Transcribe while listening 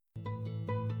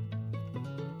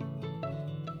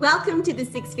Welcome to the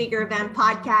Six Figure Event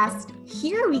Podcast.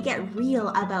 Here we get real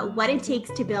about what it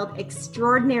takes to build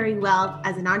extraordinary wealth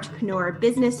as an entrepreneur,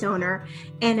 business owner,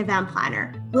 and event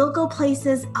planner. We'll go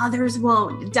places others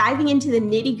won't, diving into the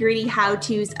nitty-gritty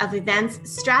how-tos of events,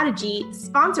 strategy,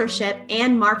 sponsorship,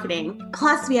 and marketing.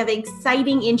 Plus, we have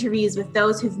exciting interviews with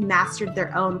those who've mastered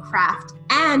their own craft,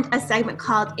 and a segment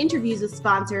called Interviews with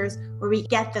Sponsors, where we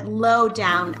get the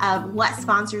lowdown of what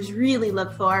sponsors really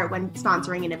look for when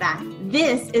sponsoring an event.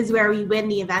 This is where we win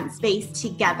the event space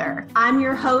together. I'm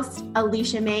your host,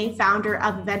 Alecia May, founder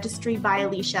of Eventistry by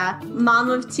Alecia,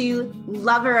 mom of two,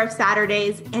 lover of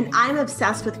Saturdays, and I'm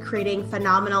obsessed with creating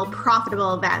phenomenal,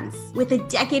 profitable events. With a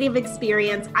decade of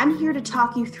experience, I'm here to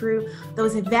talk you through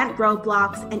those event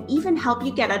roadblocks and even help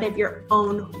you get out of your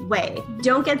own way.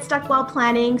 Don't get stuck while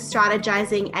planning,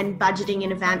 strategizing, and budgeting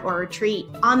an event or retreat.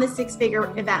 On the Six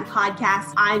Figure Event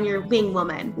Podcast, I'm your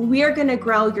wingwoman. We're going to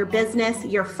grow your business,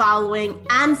 your following,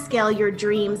 and scale your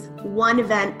dreams one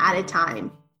event at a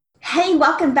time. Hey,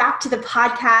 welcome back to the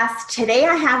podcast. Today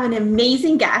I have an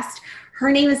amazing guest.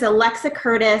 Her name is Alecia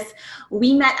Curtis.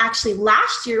 We met actually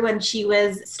last year when she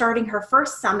was starting her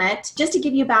first summit. Just to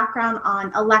give you a background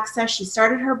on Alecia, she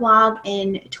started her blog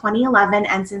in 2011,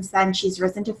 and since then she's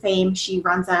risen to fame. She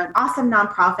runs an awesome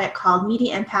nonprofit called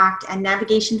Media Impact and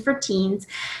Navigation for Teens,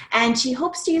 and she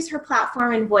hopes to use her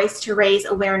platform and voice to raise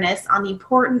awareness on the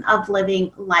importance of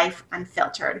living life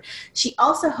unfiltered. She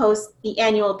also hosts the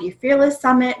annual Be Fearless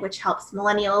Summit, which helps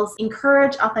millennials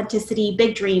encourage authenticity,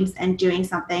 big dreams, and doing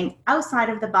something outside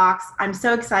of the box. I'm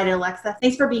so excited, Alecia.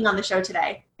 Thanks for being on the show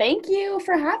today. Thank you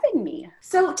for having me.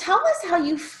 So tell us how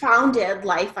you founded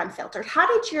Life Unfiltered. How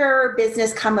did your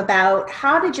business come about?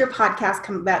 How did your podcast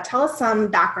come about? Tell us some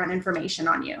background information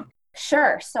on you.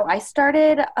 Sure. So I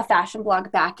started a fashion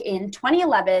blog back in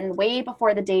 2011, way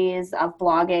before the days of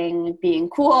blogging being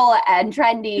cool and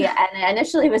trendy. And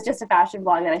initially it was just a fashion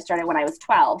blog that I started when I was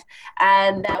 12.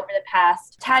 And over the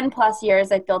past 10 plus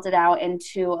years, I've built it out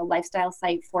into a lifestyle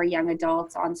site for young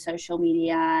adults on social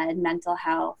media and mental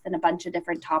health and a bunch of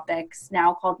different topics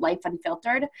now called Life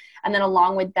Unfiltered. And then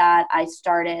along with that, I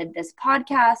started this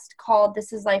podcast called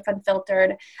This is Life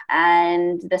Unfiltered,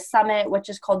 and the summit, which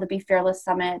is called the Be Fearless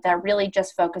Summit, that really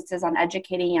just focuses on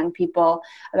educating young people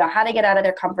about how to get out of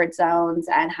their comfort zones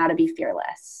and how to be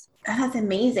fearless. That's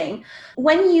amazing.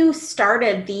 When you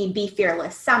started the Be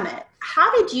Fearless Summit,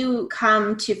 how did you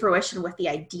come to fruition with the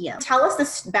idea? Tell us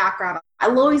this background.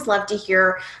 I'll always love to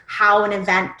hear how an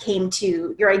event came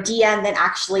to your idea and then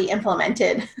actually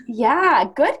implemented. Yeah,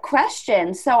 good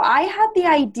question. So I had the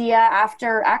idea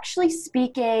after actually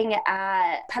speaking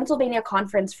at Pennsylvania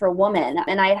Conference for Women.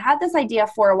 And I had had this idea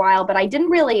for a while, but I didn't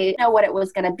really know what it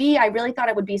was going to be. I really thought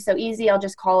it would be so easy. I'll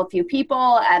just call a few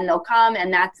people and they'll come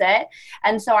and that's it.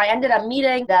 And so I ended up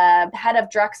meeting the head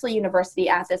of Drexel University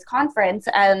at this conference.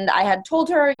 And I had told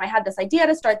her I had this idea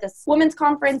to start this women's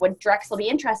conference. Would Drexel be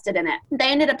interested in it? They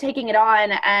ended up taking it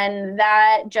on, and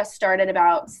that just started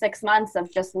about 6 months of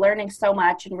just learning so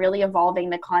much and really evolving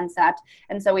the concept.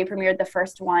 And so we premiered the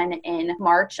first one in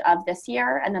March of this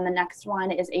year, and then the next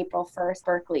one is April 1st,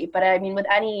 Berkeley. But I mean, with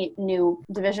any new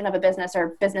division of a business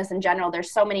or business in general,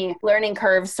 there's so many learning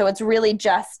curves. So it's really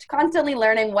just constantly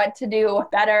learning what to do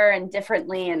better and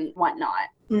differently and whatnot.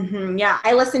 Mm-hmm. Yeah.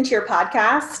 I listened to your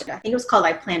podcast. I think it was called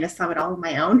I Planned a Summit All on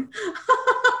My Own.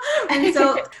 And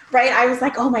so, right, I was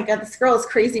like, oh my God, this girl is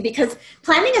crazy, because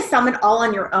planning a summit all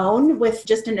on your own with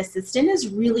just an assistant is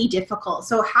really difficult.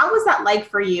 So how was that like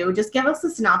for you? Just give us a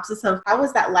synopsis of how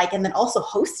was that like, and then also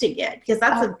hosting it, because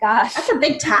that's a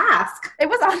big task. It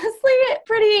was honestly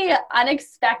pretty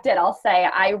unexpected, I'll say.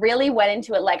 I really went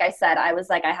into it, like I said, I was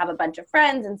like, I have a bunch of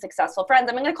friends and successful friends.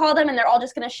 I'm going to call them and they're all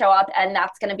just going to show up and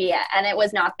that's going to be it. And it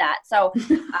was not that. So,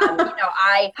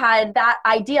 I had that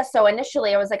idea. So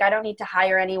initially I was like, I don't need to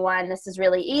hire anyone. This is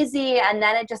really easy. And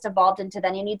then it just evolved into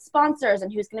then you need sponsors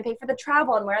and who's going to pay for the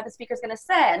travel and where are the speakers going to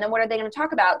sit and then what are they going to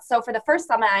talk about? So for the first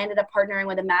summit, I ended up partnering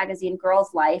with a magazine,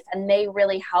 Girls Life, and they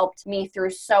really helped me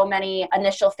through so many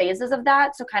initial phases of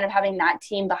that. So kind of having that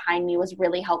team behind me was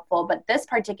really helpful. But this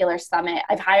particular summit,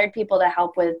 I've hired people to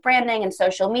help with branding and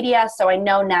social media. So I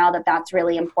know now that that's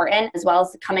really important, as well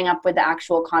as coming up with the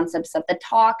actual concepts of the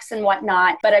talks and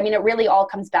whatnot. But I mean, it really all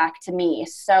comes back to me.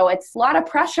 So it's a lot of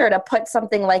pressure to put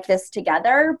something like this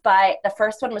together, but the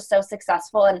first one was so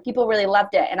successful and people really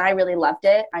loved it and I really loved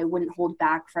it. I wouldn't hold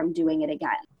back from doing it again.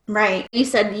 Right. You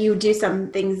said you do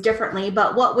some things differently,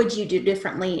 but what would you do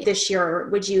differently this year?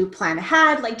 Would you plan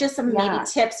ahead? Like just some maybe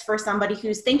tips for somebody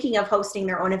who's thinking of hosting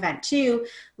their own event too,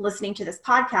 listening to this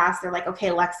podcast. They're like, okay,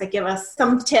 Alecia, give us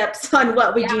some tips on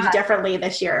what we do differently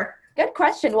this year. Good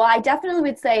question. Well, I definitely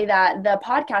would say that the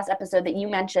podcast episode that you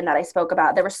mentioned that I spoke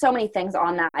about, there were so many things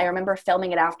on that. I remember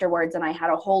filming it afterwards and I had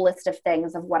a whole list of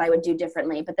things of what I would do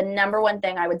differently. But the number one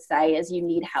thing I would say is you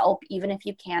need help. Even if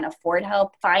you can't afford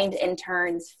help, find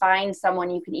interns, find someone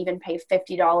you can even pay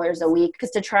 $50 a week.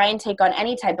 Because to try and take on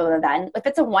any type of event, if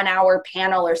it's a 1-hour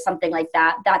panel or something like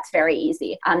that, that's very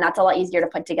easy. That's a lot easier to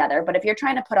put together. But if you're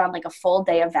trying to put on like a full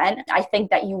day event, I think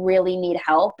that you really need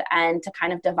help, and to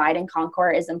kind of divide and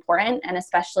conquer is important. And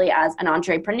especially as an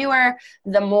entrepreneur,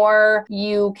 the more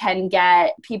you can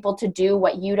get people to do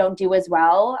what you don't do as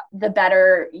well, the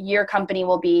better your company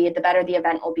will be, the better the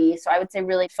event will be. So I would say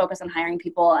really focus on hiring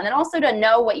people, and then also to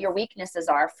know what your weaknesses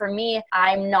are. For me,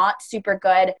 I'm not super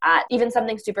good at even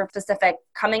something super specific.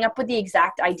 Coming up with the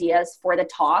exact ideas for the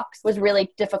talks was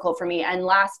really difficult for me. And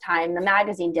last time the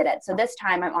magazine did it. So this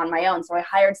time I'm on my own. So I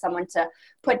hired someone to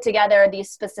put together these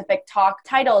specific talk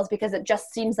titles because it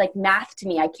just seems like math to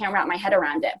me. I can't wrap my head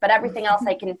around it, but everything else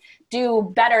I can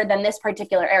do better than this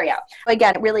particular area.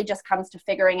 Again, it really just comes to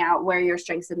figuring out where your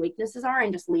strengths and weaknesses are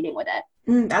and just leading with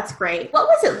it. That's great. What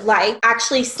was it like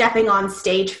actually stepping on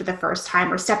stage for the first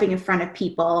time or stepping in front of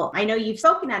people? I know you've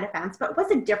spoken at events, but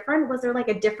was it different? Was there like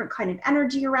a different kind of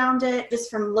energy around it? Just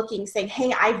from looking, saying,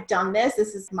 hey, I've done this.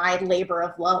 This is my labor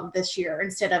of love this year,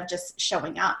 instead of just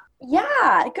showing up.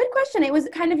 Yeah, good question. It was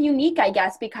kind of unique, I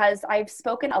guess, because I've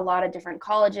spoken a lot of different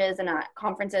colleges and at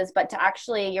conferences, but to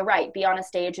actually, you're right, be on a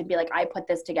stage and be like, I put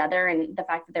this together, and the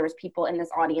fact that there was people in this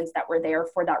audience that were there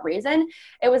for that reason,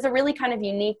 it was a really kind of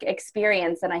unique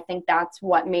experience. And I think that's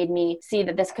what made me see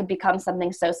that this could become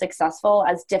something so successful.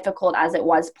 As difficult as it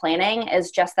was planning, is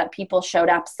just that people showed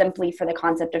up simply for the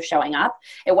concept of showing up.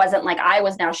 It wasn't like I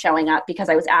was now showing up because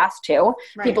I was asked to.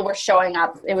 Right. People were showing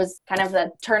up. It was kind of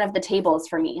the turn of the tables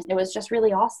for me. It was just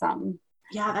really awesome.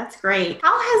 Yeah, that's great.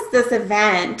 How has this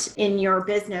event in your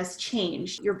business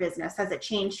changed your business? Has it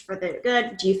changed for the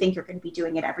good? Do you think you're going to be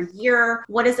doing it every year?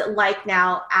 What is it like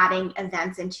now adding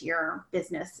events into your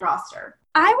business roster?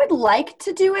 I would like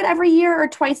to do it every year or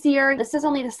twice a year. This is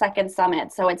only the second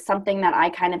summit, so it's something that I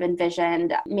kind of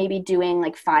envisioned maybe doing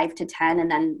like 5 to 10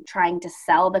 and then trying to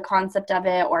sell the concept of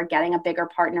it, or getting a bigger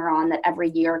partner on that every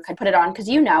year could put it on. Because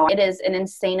it is an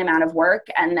insane amount of work.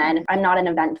 And then I'm not an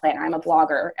event planner. I'm a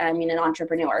blogger. An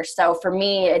entrepreneur. So for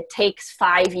me, it takes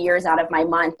 5 years out of my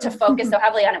month to focus so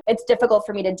heavily on it. It's difficult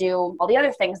for me to do all the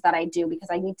other things that I do because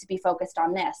I need to be focused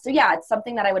on this. So yeah, it's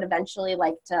something that I would eventually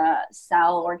like to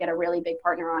sell or get a really big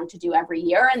partner on to do every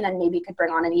year, and then maybe could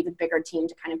bring on an even bigger team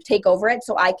to kind of take over it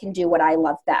so I can do what I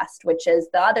love best, which is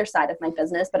the other side of my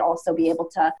business, but also be able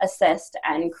to assist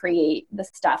and create the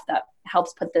stuff that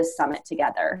helps put this summit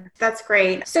together. That's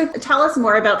great. So tell us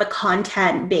more about the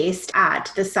content based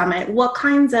at the summit. What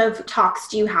kinds of talks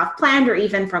do you have planned, or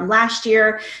even from last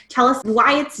year? Tell us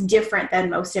why it's different than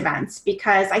most events,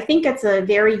 because I think it's a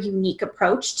very unique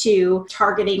approach to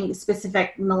targeting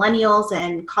specific millennials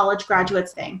and college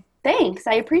graduates thing. Thanks.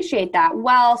 I appreciate that.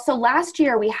 Well, so last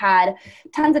year we had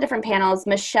tons of different panels.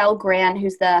 Michelle Grant,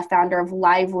 who's the founder of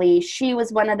Lively, she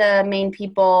was one of the main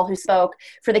people who spoke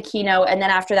for the keynote. And then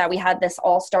after that, we had this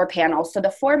all-star panel. So the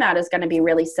format is going to be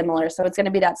really similar. So it's going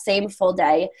to be that same full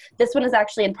day. This one is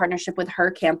actually in partnership with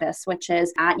her campus, which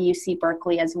is at UC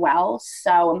Berkeley as well.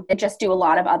 So it just do a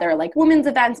lot of other like women's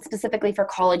events specifically for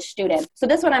college students. So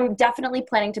this one, I'm definitely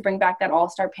planning to bring back that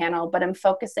all-star panel, but I'm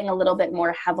focusing a little bit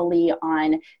more heavily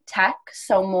on tech,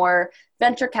 so more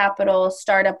venture capital,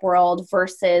 startup world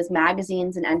versus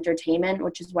magazines and entertainment,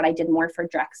 which is what I did more for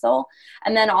Drexel.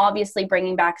 And then obviously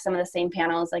bringing back some of the same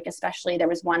panels, like especially there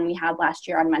was one we had last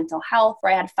year on mental health,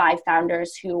 where I had 5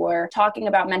 founders who were talking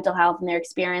about mental health and their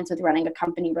experience with running a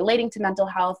company relating to mental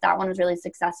health. That one was really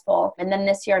successful. And then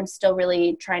this year, I'm still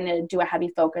really trying to do a heavy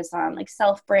focus on like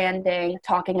self-branding,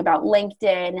 talking about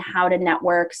LinkedIn, how to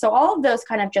network. So all of those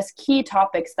kind of just key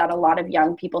topics that a lot of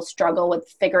young people struggle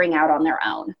with figuring out on their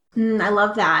own. I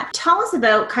love that. Tell us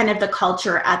about kind of the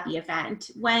culture at the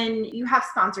event when you have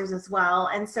sponsors as well.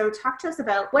 And so talk to us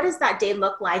about what does that day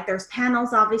look like? There's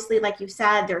panels, obviously, like you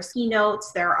said, there's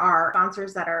keynotes, there are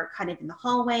sponsors that are kind of in the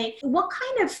hallway. What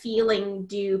kind of feeling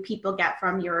do people get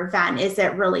from your event? Is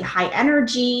it really high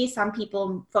energy? Some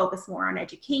people focus more on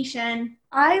education.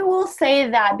 I will say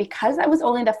that because I was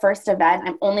only the first event,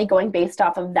 I'm only going based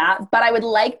off of that, but I would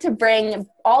like to bring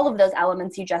all of those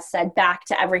elements you just said back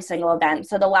to every single event.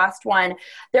 So the last one,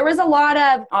 there was a lot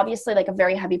of, obviously like a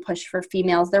very heavy push for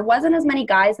females. There wasn't as many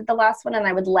guys at the last one, and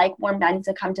I would like more men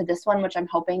to come to this one, which I'm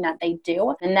hoping that they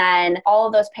do. And then all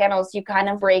of those panels, you kind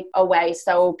of break away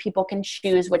so people can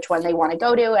choose which one they want to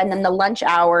go to. And then the lunch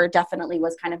hour definitely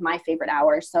was kind of my favorite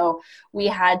hour. So we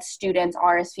had students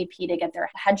RSVP to get their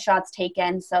headshots taken.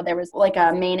 taken. So there was like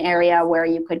a main area where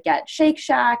you could get Shake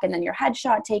Shack and then your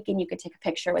headshot taken. You could take a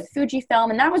picture with Fujifilm.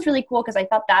 And that was really cool because I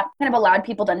thought that kind of allowed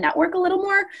people to network a little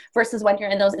more versus when you're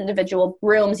in those individual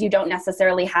rooms, you don't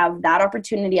necessarily have that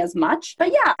opportunity as much.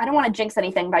 But yeah, I don't want to jinx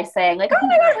anything by saying like, oh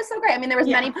my God, it was so great. I mean, there was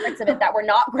many parts of it that were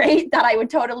not great that I would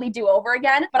totally do over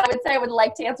again. But I would say I would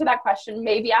like to answer that question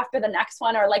maybe after the next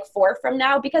one or like 4 from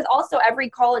now, because also every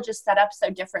college is set up so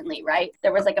differently, right?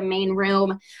 There was like a main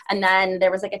room and then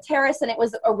there was like a terrace, and it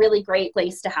was a really great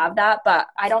place to have that. But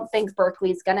I don't think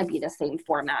Berkeley's going to be the same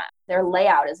format. Their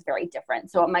layout is very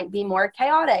different. So it might be more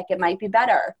chaotic. It might be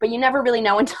better, but you never really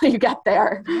know until you get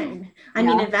there. Right. I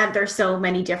mean, event, there's so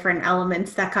many different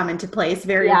elements that come into place,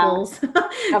 variables.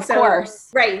 Yeah, of course.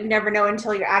 Right. You never know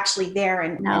until you're actually there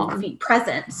and be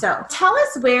present. So tell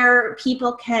us where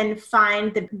people can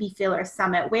find the Be Fearless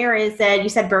Summit. Where is it? You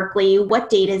said Berkeley. What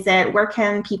date is it? Where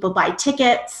can people buy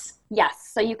tickets? Yes.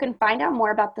 So you can find out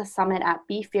more about the summit at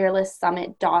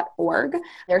BeFearlessSummit.org.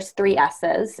 There's 3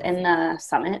 S's in the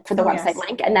summit for the website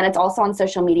link. And then it's also on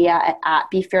social media at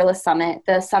Be Fearless Summit.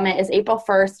 The summit is April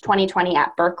 1st, 2020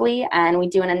 at Berkeley. And we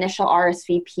do an initial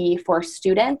RSVP for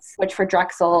students, which for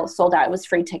Drexel sold out. It was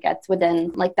free tickets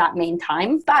within like that main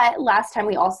time. But last time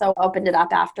we also opened it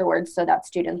up afterwards so that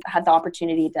students had the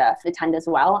opportunity to attend as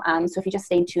well. So if you just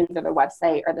stay tuned to the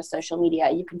website or the social media,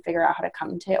 you can figure out how to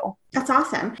come too. That's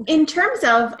awesome. In terms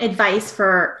of advice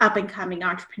for up and coming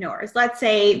entrepreneurs, let's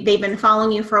say they've been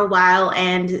following you for a while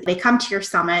and they come to your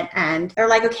summit and they're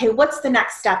like, okay, what's the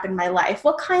next step in my life?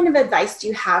 What kind of advice do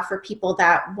you have for people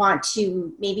that want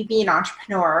to maybe be an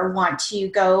entrepreneur or want to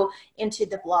go into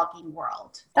the blogging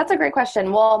world? That's a great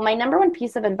question. Well, my number one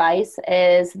piece of advice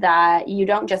is that you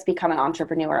don't just become an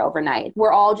entrepreneur overnight.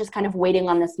 We're all just kind of waiting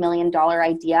on this $1 million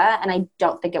idea. And I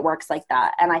don't think it works like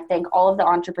that. And I think all of the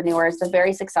entrepreneurs, the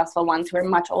very successful ones who are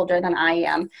much older than I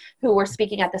am, who were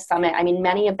speaking at the summit, I mean,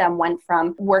 many of them went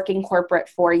from working corporate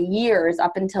for years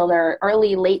up until their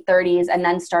late 30s and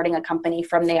then starting a company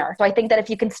from there. So I think that if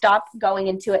you can stop going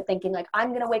into it thinking like, I'm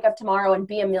going to wake up tomorrow and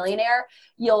be a millionaire,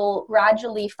 you'll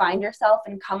gradually find yourself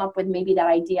and come up with maybe that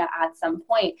idea at some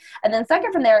point. And then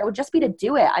second from there, it would just be to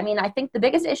do it. I mean, I think the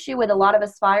biggest issue with a lot of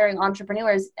aspiring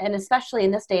entrepreneurs, and especially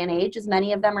in this day and age, is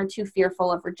many of them are too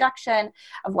fearful of rejection,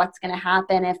 of what's going to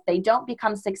happen if they don't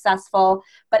become successful.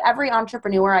 But every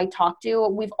entrepreneur I talk to,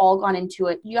 we've all gone into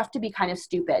it. You have to be kind of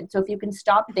stupid. So if you can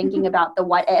stop thinking about the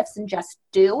what ifs and just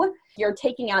do, you're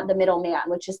taking out the middleman,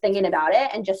 which is thinking about it,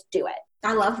 and just do it.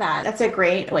 I love that. That's a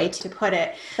great way to put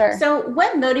it. Sure. So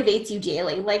what motivates you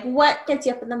daily? Like what gets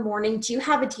you up in the morning? Do you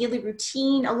have a daily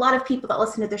routine? A lot of people that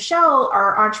listen to the show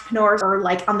are entrepreneurs or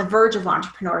like on the verge of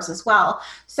entrepreneurs as well.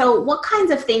 So what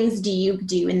kinds of things do you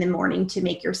do in the morning to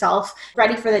make yourself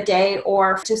ready for the day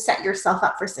or to set yourself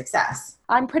up for success?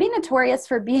 I'm pretty notorious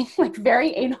for being like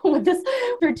very anal with this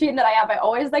routine that I have. I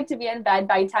always like to be in bed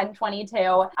by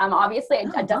 10:22. Obviously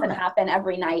it doesn't happen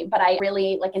every night, but I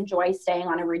really like enjoy staying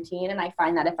on a routine. And I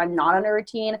find that if I'm not on a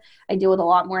routine, I deal with a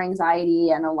lot more anxiety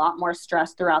and a lot more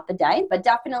stress throughout the day. But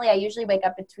definitely I usually wake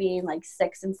up between like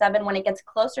 6 and 7. When it gets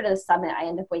closer to the summit, I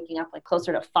end up waking up like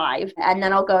closer to 5. And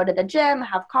then I'll go to the gym,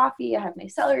 have coffee, I have my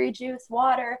celery juice,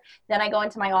 water. Then I go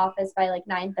into my office by like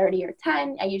 9:30 or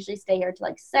 10. I usually stay here till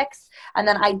like 6. And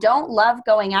then I don't love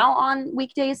going out on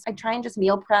weekdays. I try and just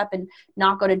meal prep and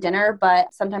not go to dinner,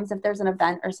 but sometimes if there's an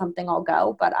event or something, I'll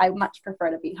go, but I much prefer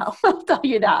to be home. I'll tell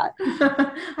you that.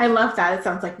 I love that. It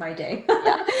sounds like my day.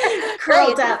 Yeah.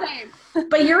 Curled up.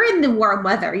 But you're in the warm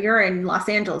weather. You're in Los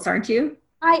Angeles, aren't you?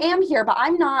 I am here, but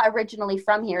I'm not originally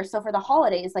from here. So for the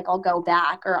holidays, like I'll go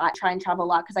back or I try and travel a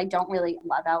lot because I don't really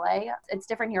love LA. It's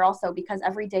different here also because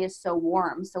every day is so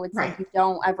warm. So it's like you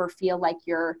don't ever feel like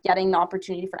you're getting the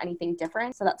opportunity for anything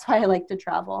different. So that's why I like to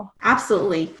travel.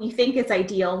 Absolutely. You think it's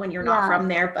ideal when you're not from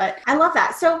there, but I love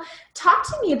that. So talk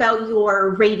to me about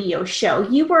your radio show.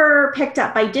 You were picked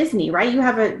up by Disney, right? You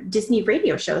have a Disney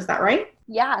radio show. Is that right?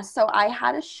 Yeah, so I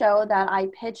had a show that I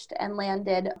pitched and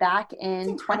landed back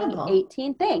in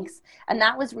 2018. Thanks. And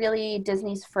that was really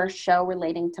Disney's first show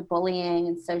relating to bullying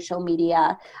and social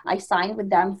media. I signed with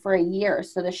them for a year.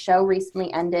 So the show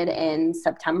recently ended in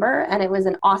September and it was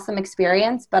an awesome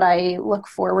experience, but I look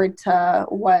forward to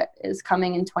what is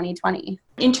coming in 2020.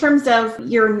 In terms of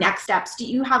your next steps, do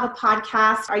you have a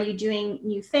podcast? Are you doing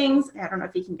new things? I don't know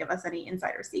if you can give us any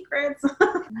insider secrets,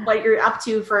 what you're up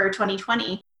to for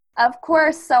 2020. Of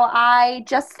course. So I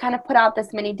just kind of put out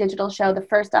this mini digital show, the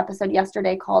first episode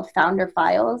yesterday, called Founder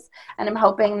Files. And I'm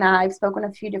hoping that I've spoken to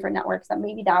a few different networks that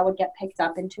maybe that would get picked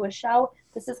up into a show.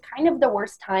 This is kind of the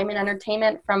worst time in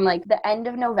entertainment. From like the end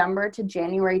of November to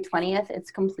January 20th, it's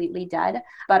completely dead.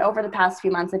 But over the past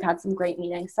few months, I've had some great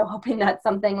meetings. So hoping that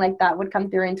something like that would come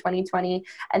through in 2020.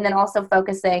 And then also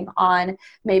focusing on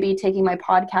maybe taking my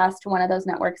podcast to one of those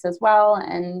networks as well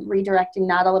and redirecting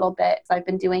that a little bit. So I've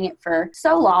been doing it for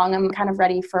so long. I'm kind of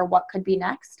ready for what could be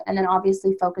next. And then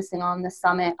obviously focusing on the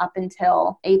summit up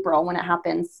until April when it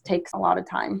happens takes a lot of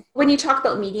time. When you talk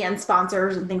about media and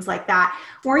sponsors and things like that,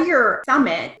 for your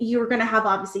summit, you're going to have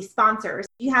obviously sponsors.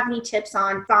 Do you have any tips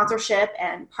on sponsorship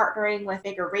and partnering with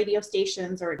bigger radio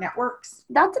stations or networks?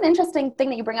 That's an interesting thing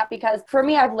that you bring up, because for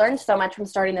me, I've learned so much from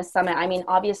starting this summit. I mean,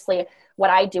 obviously, what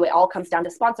I do, it all comes down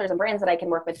to sponsors and brands that I can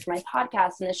work with for my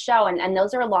podcast and this show. And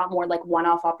those are a lot more like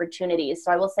one-off opportunities.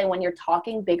 So I will say when you're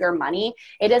talking bigger money,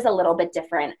 it is a little bit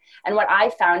different. And what I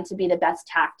found to be the best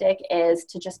tactic is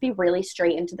to just be really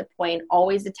straight and to the point.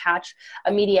 Always attach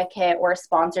a media kit or a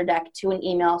sponsor deck to an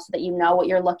email so that you know what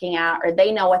you're looking at, or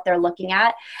they know what they're looking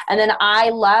at. And then I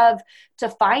love to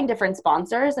find different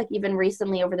sponsors. Like even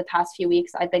recently over the past few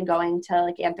weeks, I've been going to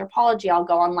like Anthropologie. I'll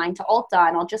go online to Ulta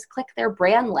and I'll just click their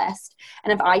brand list.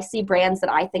 And if I see brands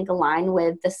that I think align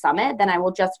with the summit, then I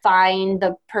will just find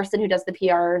the person who does the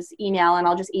PR's email and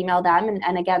I'll just email them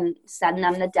and again, send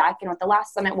them the deck and what the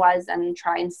last summit was and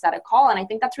try and set a call. And I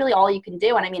think that's really all you can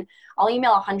do. And I mean, I'll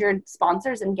email 100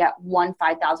 sponsors and get one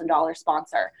 $5,000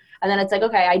 sponsor. And then it's like,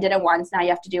 okay, I did it once. Now you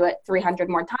have to do it 300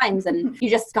 more times and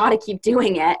you just got to keep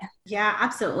doing it. Yeah,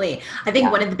 absolutely. I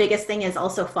think one of the biggest thing is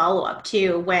also follow up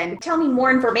too. When tell me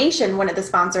more information, one of the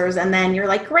sponsors, and then you're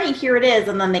like, great, here it is.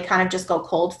 And then they kind of just go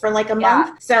cold for like a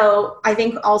month. So I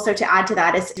think also to add to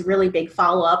that is really big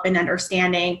follow up and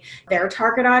understanding their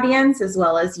target audience as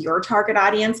well as your target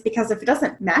audience, because if it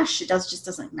doesn't mesh, it just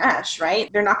doesn't mesh, right?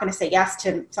 They're not going to say yes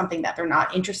to something that they're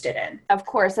not interested in. Of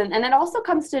course. And it also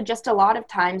comes to just a lot of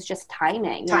times just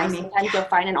timing. Sometimes you'll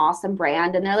find an awesome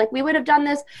brand and they're like, we would have done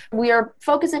this. We are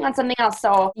focusing on something else.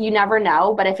 So you never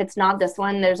know. But if it's not this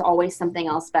one, there's always something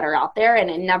else better out there. And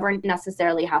it never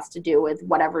necessarily has to do with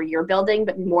whatever you're building,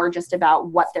 but more just about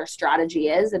what their strategy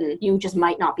is. And you just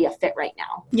might not be a fit right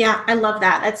now. Yeah, I love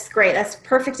that. That's great. That's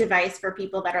perfect advice for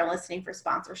people that are listening for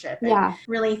sponsorship. And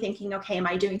really thinking, okay, am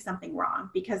I doing something wrong?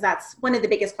 Because that's one of the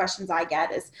biggest questions I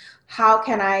get is how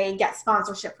can I get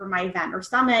sponsorship for my event or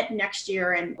summit next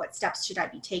year? And what steps should I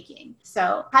be taking?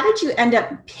 So how did you end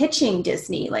up pitching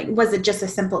Disney? Like, was it just a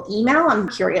simple email? I'm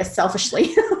curious,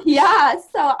 selfishly. Yeah.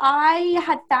 So I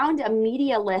had found a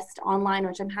media list online,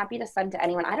 which I'm happy to send to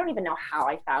anyone. I don't even know how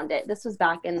I found it. This was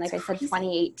back in, like I said,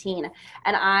 2018.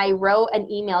 And I wrote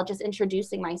an email just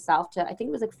introducing myself to, I think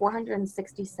it was like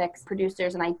 466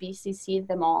 producers, and I BCC'd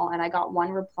them all. And I got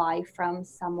one reply from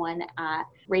someone at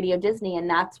Radio Disney. And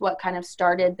that's what kind of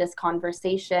started this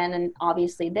conversation. And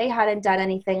obviously they hadn't done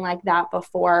anything like that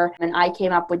before. And I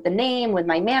came up with the name with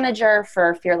my manager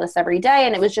for Fearless Every Day.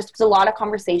 And it was just a lot of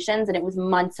conversations, and it was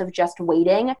months of just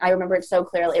waiting. I remember it so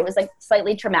clearly. It was like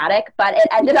slightly traumatic, but it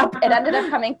ended up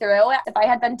coming through. If I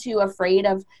had been too afraid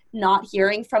of not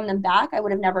hearing from them back, I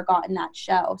would have never gotten that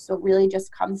show. So it really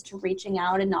just comes to reaching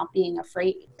out and not being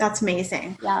afraid. That's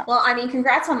amazing. Yeah. Well, I mean,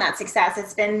 congrats on that success.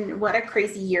 It's been what a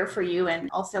crazy year for you, and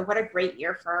also what a great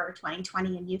year for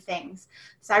 2020 and new things.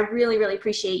 So I really, really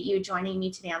appreciate you joining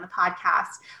me today on the podcast.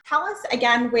 Tell us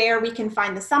again where we can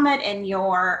find the summit and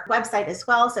your website as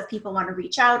well. So if people want to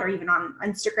reach out, or even on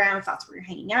Instagram, if that's where you're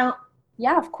hanging out.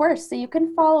 Yeah, of course. So you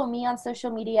can follow me on social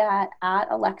media at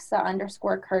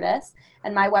Alexa_Curtis.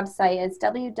 And my website is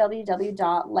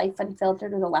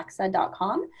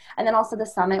www.lifeunfilteredwithalexa.com. And then also the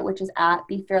summit, which is at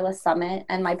Be Fearless Summit.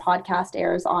 And my podcast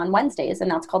airs on Wednesdays, and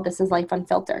that's called This is Life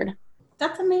Unfiltered.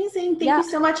 That's amazing. Thank you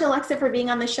so much, Alexa, for being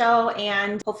on the show,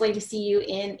 and hopefully to see you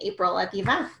in April at the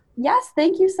event. Yes,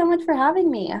 thank you so much for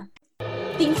having me.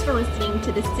 Thanks for listening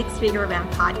to the Six Figure Event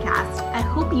Podcast. I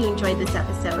hope you enjoyed this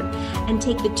episode and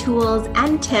take the tools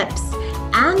and tips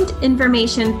and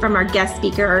information from our guest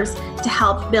speakers to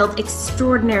help build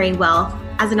extraordinary wealth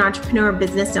as an entrepreneur,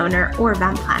 business owner, or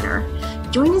event planner.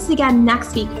 Join us again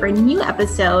next week for a new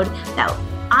episode that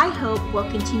I hope will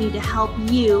continue to help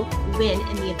you win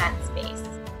in the event space.